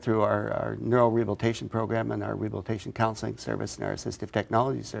Center, through our neurorehabilitation program and our rehabilitation counseling service and our assistive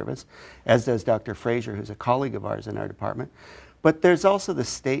technology service, as does Dr. Frazier, who's a colleague of ours in our department. But there's also the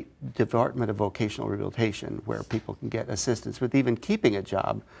State Department of Vocational Rehabilitation, where people can get assistance with even keeping a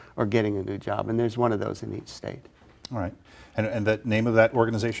job or getting a new job, and there's one of those in each state. All right. And the name of that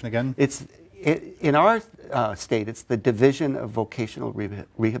organization again? In our state, it's the Division of Vocational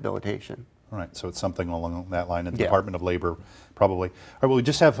Rehabilitation. All right, so it's something along that line in the Department of Labor, probably. All right, well, we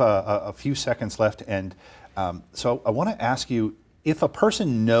just have a few seconds left, and so I want to ask you, if a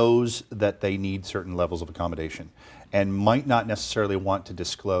person knows that they need certain levels of accommodation and might not necessarily want to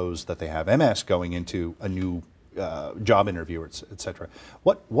disclose that they have MS going into a new job interview, et cetera,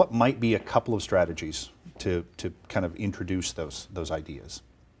 what might be a couple of strategies to kind of introduce those ideas?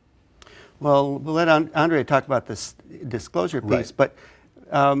 Well, we'll let Andrea talk about this disclosure piece, but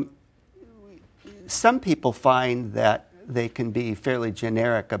some people find that they can be fairly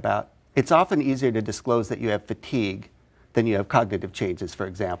generic about it's often easier to disclose that you have fatigue than you have cognitive changes, for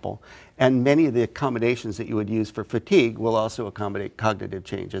example. And many of the accommodations that you would use for fatigue will also accommodate cognitive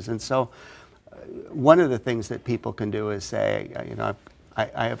changes. And so one of the things that people can do is say, you know,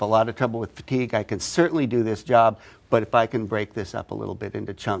 I have a lot of trouble with fatigue. I can certainly do this job, but if I can break this up a little bit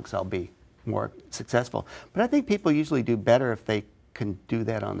into chunks, I'll be more successful. But I think people usually do better if they can do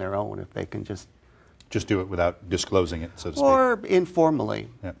that on their own, if they can just do it without disclosing it, so to speak. Or informally.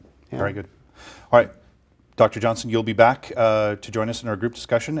 Yeah. Very good. All right. Dr. Johnson, you'll be back to join us in our group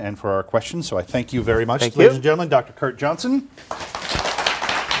discussion and for our questions. So I thank you very much, ladies and gentlemen. Dr. Kurt Johnson.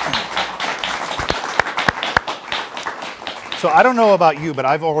 So I don't know about you, but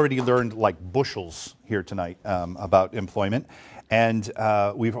I've already learned like bushels here tonight about employment. And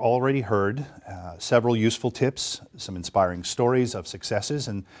we've already heard several useful tips, some inspiring stories of successes,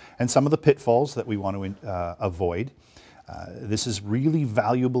 and some of the pitfalls that we want to avoid. This is really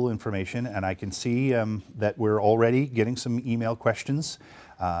valuable information, and I can see that we're already getting some email questions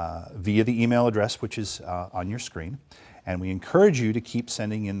via the email address which is on your screen. And we encourage you to keep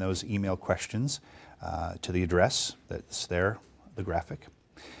sending in those email questions to the address that's there, the graphic.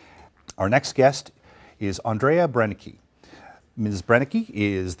 Our next guest is Andrea Brenneke. Ms. Brenneke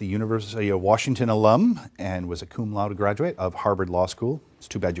is the University of Washington alum and was a cum laude graduate of Harvard Law School. It's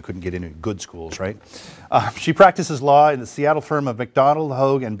too bad you couldn't get into good schools, right? She practices law in the Seattle firm of MacDonald,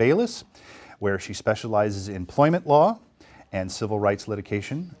 Hoague, and Bayless, where she specializes in employment law and civil rights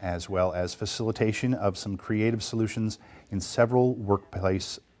litigation, as well as facilitation of some creative solutions in several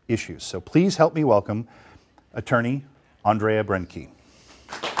workplace issues. So please help me welcome attorney Andrea Brenneke.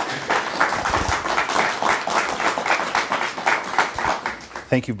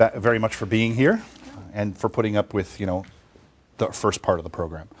 Thank you very much for being here and for putting up with, you know, the first part of the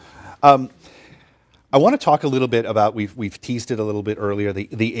program. I want to talk a little bit about, we've teased it a little bit earlier,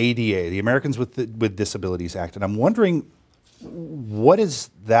 the ADA, the Americans with Disabilities Act, and I'm wondering, what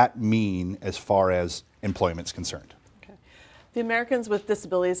does that mean as far as employment's concerned? Okay. The Americans with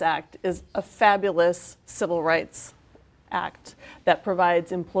Disabilities Act is a fabulous civil rights act that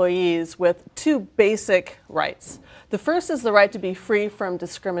provides employees with two basic rights. The first is the right to be free from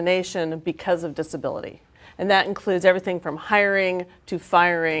discrimination because of disability. And that includes everything from hiring to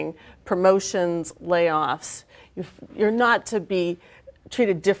firing, promotions, layoffs. You're not to be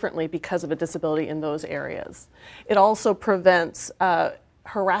treated differently because of a disability in those areas. It also prevents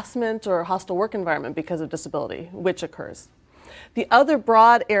harassment or hostile work environment because of disability, which occurs. The other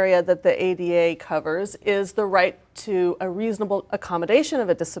broad area that the ADA covers is the right to a reasonable accommodation of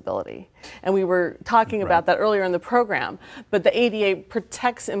a disability. And we were talking about that earlier in the program. But the ADA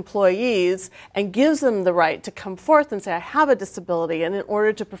protects employees and gives them the right to come forth and say, I have a disability, and in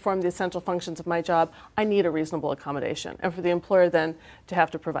order to perform the essential functions of my job, I need a reasonable accommodation. And for the employer then to have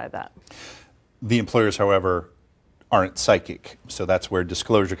to provide that. The employers, however, aren't psychic. So that's where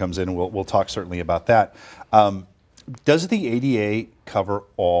disclosure comes in, and we'll talk certainly about that. Does the ADA cover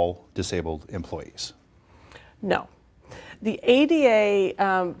all disabled employees? No. The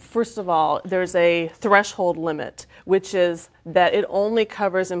ADA, first of all, there's a threshold limit, which is that it only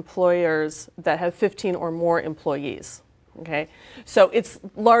covers employers that have 15 or more employees. Okay, so it's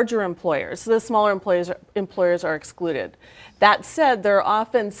larger employers. So the smaller employers are excluded. That said, there are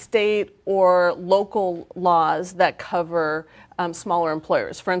often state or local laws that cover smaller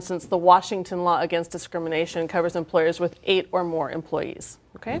employers. For instance, the Washington law against discrimination covers employers with 8 or more employees.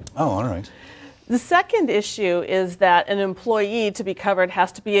 Okay. Oh, all right. The second issue is that an employee, to be covered,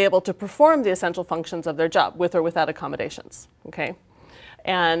 has to be able to perform the essential functions of their job with or without accommodations. Okay,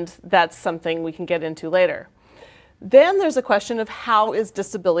 and that's something we can get into later. Then there's a question of how is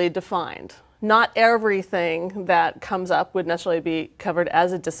disability defined. Not everything that comes up would necessarily be covered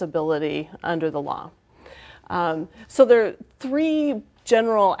as a disability under the law. So there are 3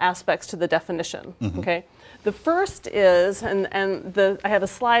 general aspects to the definition. Okay, the first is, I have a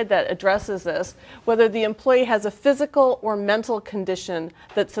slide that addresses this, whether the employee has a physical or mental condition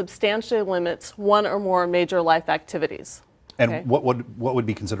that substantially limits one or more major life activities. And okay? what would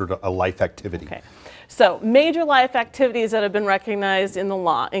be considered a life activity? Okay. So major life activities that have been recognized in the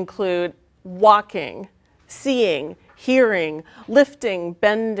law include walking, seeing, hearing, lifting,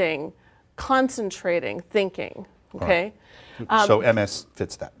 bending, concentrating, thinking. Okay. Right. So MS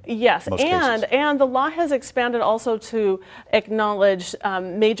fits that. Yes, and the law has expanded also to acknowledge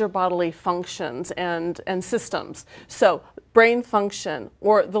major bodily functions and systems. So brain function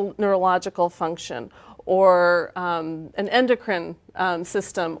or the neurological function, or an endocrine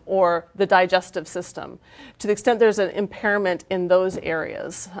system, or the digestive system. To the extent there's an impairment in those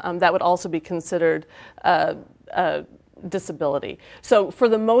areas, that would also be considered disability. So for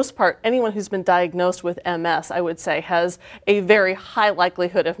the most part, anyone who's been diagnosed with MS, I would say, has a very high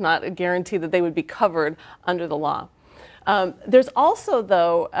likelihood, if not a guarantee, that they would be covered under the law. There's also,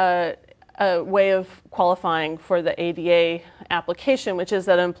 though, a way of qualifying for the ADA application, which is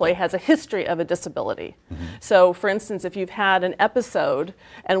that an employee has a history of a disability. Mm-hmm. So, for instance, if you've had an episode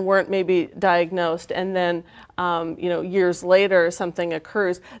and weren't maybe diagnosed, and then years later something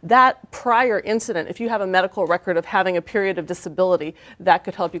occurs, that prior incident, if you have a medical record of having a period of disability, that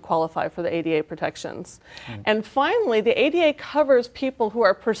could help you qualify for the ADA protections. Mm-hmm. And finally, the ADA covers people who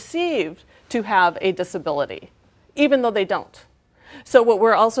are perceived to have a disability, even though they don't. So what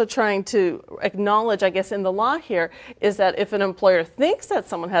we're also trying to acknowledge, I guess, in the law here is that if an employer thinks that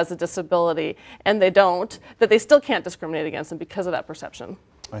someone has a disability and they don't, that they still can't discriminate against them because of that perception.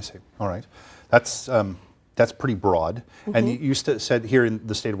 I see. All right. That's pretty broad. Mm-hmm. And you said here in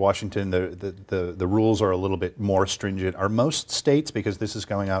the state of Washington, the rules are a little bit more stringent. Are most states, because this is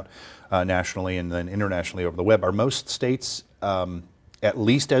going out nationally and then internationally over the web, are most states at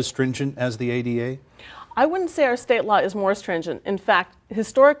least as stringent as the ADA? I wouldn't say our state law is more stringent. In fact,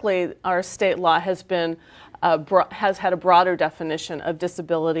 historically, our state law has been has had a broader definition of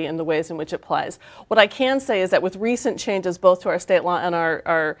disability and the ways in which it applies. What I can say is that with recent changes both to our state law and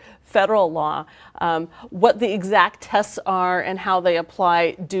our federal law, what the exact tests are and how they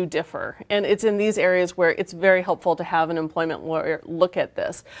apply do differ. And it's in these areas where it's very helpful to have an employment lawyer look at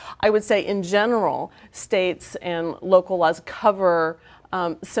this. I would say in general, states and local laws cover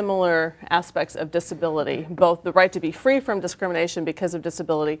similar aspects of disability, both the right to be free from discrimination because of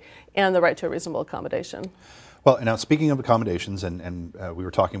disability and the right to a reasonable accommodation. Well, and now speaking of accommodations, and we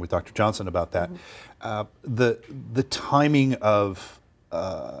were talking with Dr. Johnson about that, mm-hmm. The timing of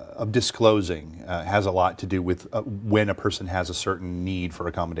disclosing has a lot to do with when a person has a certain need for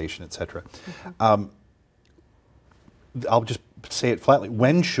accommodation, et cetera. Mm-hmm. I'll just say it flatly.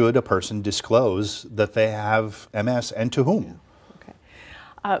 When should a person disclose that they have MS, and to whom? Yeah.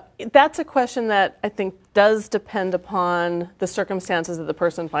 That's a question that I think does depend upon the circumstances that the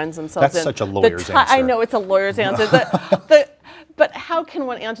person finds themselves in. That's such a lawyer's answer. I know it's a lawyer's answer, but how can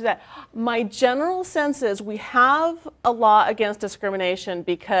one answer that? My general sense is we have a law against discrimination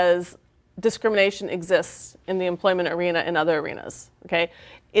because discrimination exists in the employment arena and other arenas. Okay,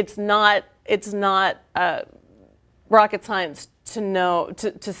 it's not rocket science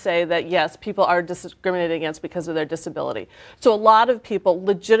to say that yes, people are discriminated against because of their disability. So a lot of people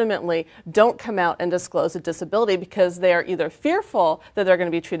legitimately don't come out and disclose a disability because they are either fearful that they're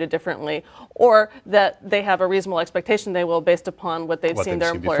going to be treated differently, or that they have a reasonable expectation they will based upon what they've seen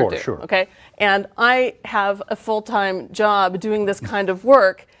their employer do. Sure. Okay, and I have a full-time job doing this kind of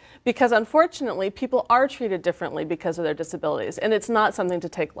work because unfortunately people are treated differently because of their disabilities, and it's not something to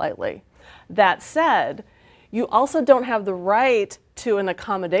take lightly. That said, you also don't have the right to an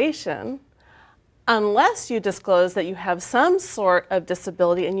accommodation unless you disclose that you have some sort of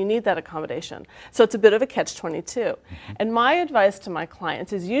disability and you need that accommodation. So it's a bit of a catch-22. Mm-hmm. And my advice to my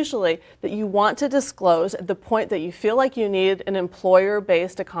clients is usually that you want to disclose at the point that you feel like you need an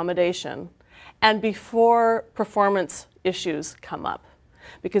employer-based accommodation and before performance issues come up.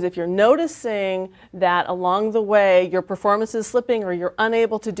 Because if you're noticing that along the way your performance is slipping or you're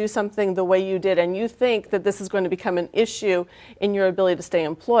unable to do something the way you did and you think that this is going to become an issue in your ability to stay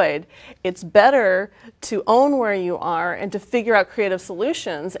employed, it's better to own where you are and to figure out creative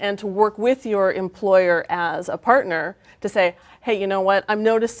solutions and to work with your employer as a partner to say, hey, you know what, I'm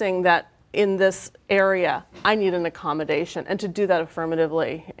noticing that in this area I need an accommodation, and to do that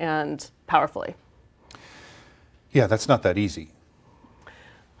affirmatively and powerfully. Yeah, that's not that easy.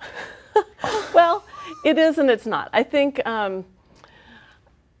 Well, it is and it's not. I think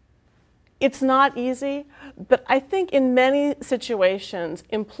it's not easy, but I think in many situations,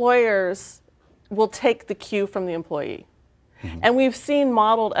 employers will take the cue from the employee. Mm-hmm. And we've seen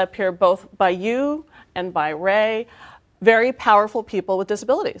modeled up here both by you and by Ray, very powerful people with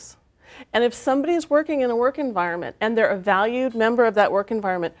disabilities. And if somebody is working in a work environment and they're a valued member of that work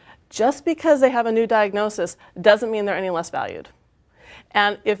environment, just because they have a new diagnosis doesn't mean they're any less valued.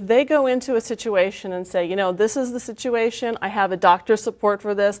 And if they go into a situation and say, you know, this is the situation, I have a doctor's support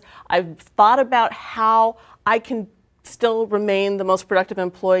for this, I've thought about how I can still remain the most productive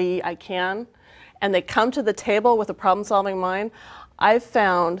employee I can, and they come to the table with a problem-solving mind, I've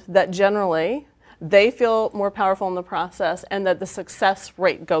found that generally they feel more powerful in the process and that the success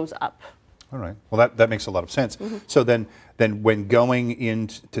rate goes up. All right. Well, that makes a lot of sense. Mm-hmm. So then when going in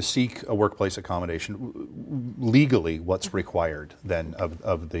to seek a workplace accommodation, legally, what's required then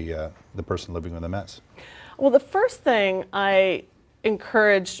of the person living with MS? Well, the first thing I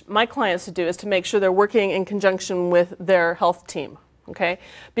encourage my clients to do is to make sure they're working in conjunction with their health team. Okay?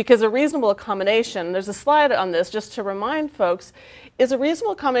 Because a reasonable accommodation, there's a slide on this just to remind folks, is a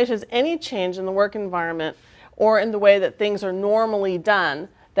reasonable accommodation is any change in the work environment or in the way that things are normally done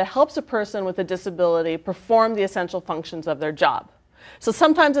that helps a person with a disability perform the essential functions of their job. So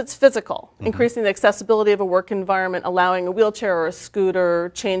sometimes it's physical, increasing the accessibility of a work environment, allowing a wheelchair or a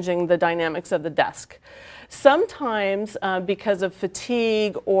scooter, changing the dynamics of the desk. Sometimes because of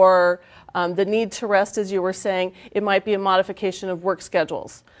fatigue or the need to rest, as you were saying, it might be a modification of work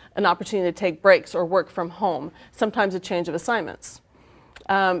schedules, an opportunity to take breaks or work from home, sometimes a change of assignments.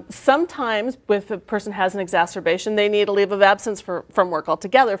 Sometimes if a person has an exacerbation, they need a leave of absence from work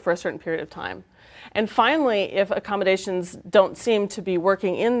altogether for a certain period of time. And finally, if accommodations don't seem to be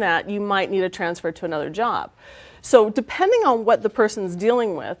working in that, you might need a transfer to another job. So depending on what the person's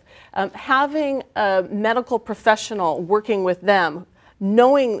dealing with, having a medical professional working with them,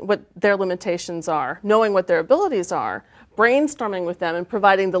 knowing what their limitations are, knowing what their abilities are, brainstorming with them and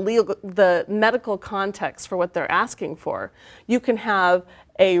providing the medical context for what they're asking for, you can have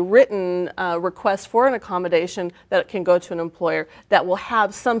a written request for an accommodation that can go to an employer that will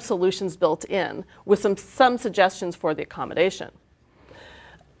have some solutions built in with some suggestions for the accommodation.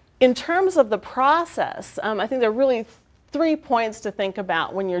 In terms of the process, I think there are really 3 points to think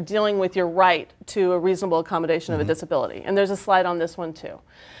about when you're dealing with your right to a reasonable accommodation of a disability. And there's a slide on this one too.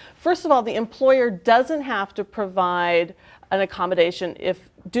 First of all, the employer doesn't have to provide an accommodation if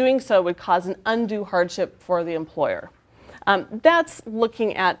doing so would cause an undue hardship for the employer. That's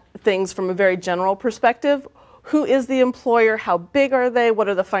looking at things from a very general perspective. Who is the employer? How big are they? What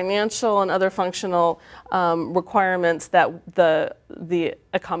are the financial and other functional requirements that the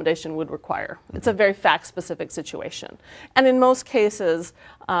accommodation would require? It's a very fact-specific situation. And in most cases,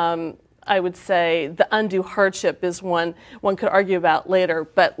 I would say the undue hardship is one could argue about later,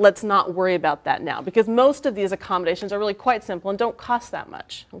 but let's not worry about that now because most of these accommodations are really quite simple and don't cost that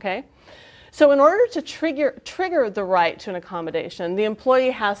much, okay? So in order to trigger the right to an accommodation, the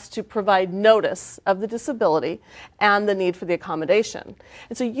employee has to provide notice of the disability and the need for the accommodation.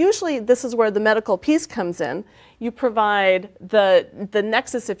 And so usually this is where the medical piece comes in. You provide the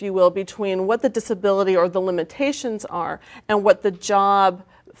nexus, if you will, between what the disability or the limitations are and what the job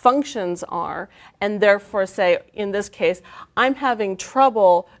functions are, and therefore say, in this case, I'm having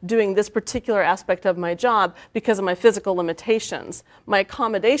trouble doing this particular aspect of my job because of my physical limitations. My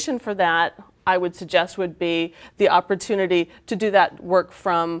accommodation for that, I would suggest, would be the opportunity to do that work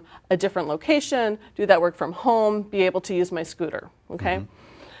from a different location, do that work from home, be able to use my scooter, okay?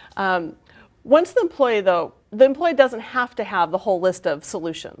 Once the employee doesn't have to have the whole list of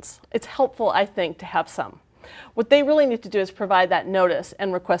solutions. It's helpful, I think, to have some. What they really need to do is provide that notice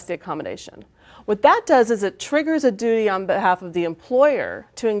and request the accommodation. What that does is it triggers a duty on behalf of the employer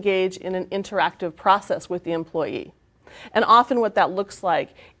to engage in an interactive process with the employee. And often what that looks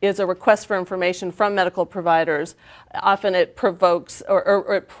like is a request for information from medical providers. Often it provokes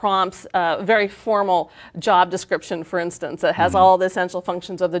or it prompts a very formal job description, for instance, that has all the essential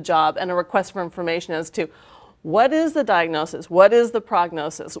functions of the job and a request for information as to what is the diagnosis? What is the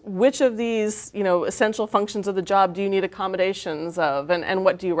prognosis? Which of these, essential functions of the job do you need accommodations of, and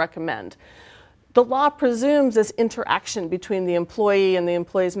what do you recommend? The law presumes this interaction between the employee and the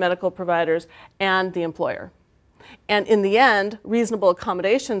employee's medical providers and the employer. And in the end, reasonable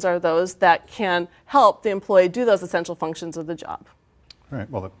accommodations are those that can help the employee do those essential functions of the job. All right,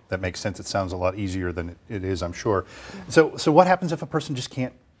 well, that makes sense. It sounds a lot easier than it is, I'm sure. So what happens if a person just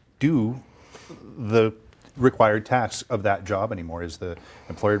can't do the required tasks of that job anymore? Is the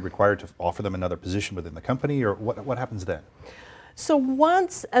employer required to offer them another position within the company, or what happens then? So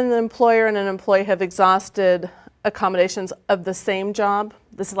once an employer and an employee have exhausted accommodations of the same job,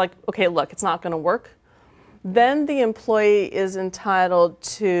 this is like, okay, look, it's not going to work, then the employee is entitled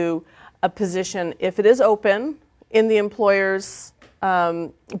to a position, if it is open in the employer's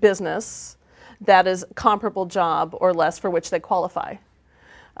business, that is a comparable job or less for which they qualify.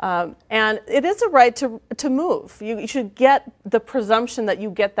 And it is a right to move. You should get the presumption that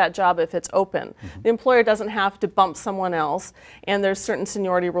you get that job if it's open. The employer doesn't have to bump someone else, and there's certain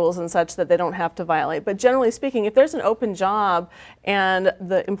seniority rules and such that they don't have to violate. But generally speaking, if there's an open job and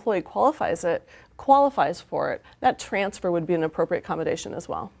the employee qualifies for it, that transfer would be an appropriate accommodation as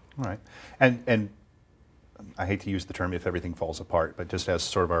well. All right. And I hate to use the term if everything falls apart, but just as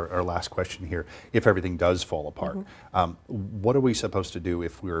sort of our last question here, if everything does fall apart, what are we supposed to do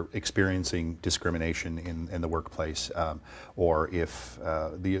if we're experiencing discrimination in the workplace, or if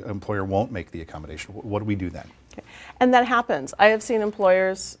the employer won't make the accommodation? What do we do then? Okay. And that happens. I have seen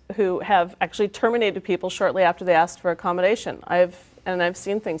employers who have actually terminated people shortly after they asked for accommodation. I've and I've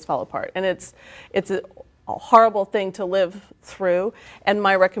seen things fall apart, and it's a horrible thing to live through. And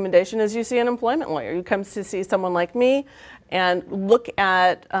my recommendation is you see an employment lawyer. You come to see someone like me and look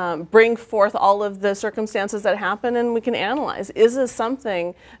at, bring forth all of the circumstances that happen, and we can analyze. Is this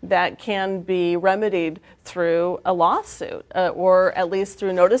something that can be remedied through a lawsuit, or at least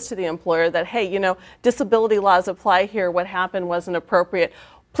through notice to the employer that, hey, you know, disability laws apply here, what happened wasn't appropriate,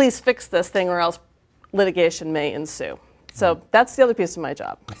 please fix this thing or else litigation may ensue. So that's the other piece of my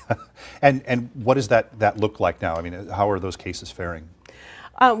job. And what does that look like now? I mean, how are those cases faring?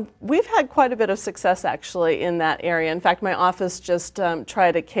 We've had quite a bit of success actually in that area. In fact, my office just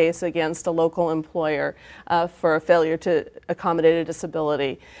tried a case against a local employer for a failure to accommodate a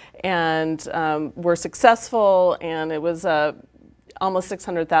disability. And we're successful, and it was a almost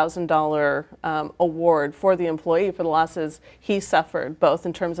 $600,000 award for the employee for the losses he suffered, both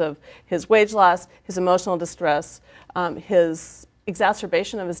in terms of his wage loss, his emotional distress, his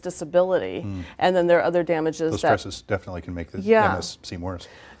exacerbation of his disability, and then there are other damages. Those stresses definitely can make the MS seem worse.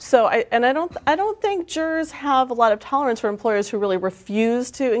 So, I don't think jurors have a lot of tolerance for employers who really refuse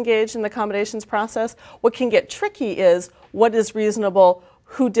to engage in the accommodations process. What can get tricky is what is reasonable,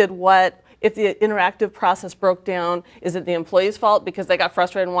 who did what. If the interactive process broke down, is it the employee's fault because they got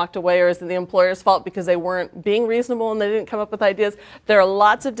frustrated and walked away, or is it the employer's fault because they weren't being reasonable and they didn't come up with ideas? There are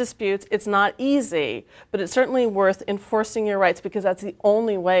lots of disputes. It's not easy, but it's certainly worth enforcing your rights, because that's the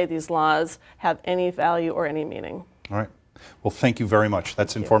only way these laws have any value or any meaning. All right. Well, thank you very much.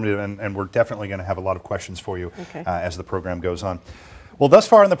 That's informative, and we're definitely going to have a lot of questions for you as the program goes on. Well, thus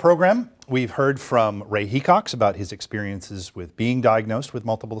far in the program, we've heard from Ray Heacox about his experiences with being diagnosed with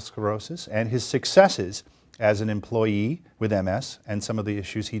multiple sclerosis and his successes as an employee with MS, and some of the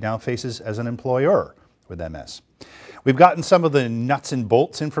issues he now faces as an employer with MS. We've gotten some of the nuts and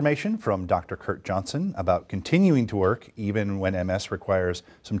bolts information from Dr. Kurt Johnson about continuing to work even when MS requires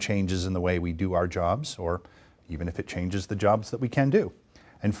some changes in the way we do our jobs, or even if it changes the jobs that we can do.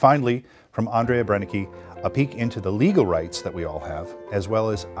 And finally, from Andrea Brenneke, a peek into the legal rights that we all have, as well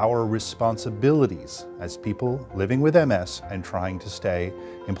as our responsibilities as people living with MS and trying to stay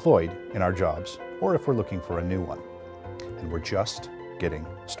employed in our jobs, or if we're looking for a new one. And we're just getting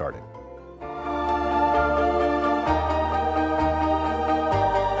started.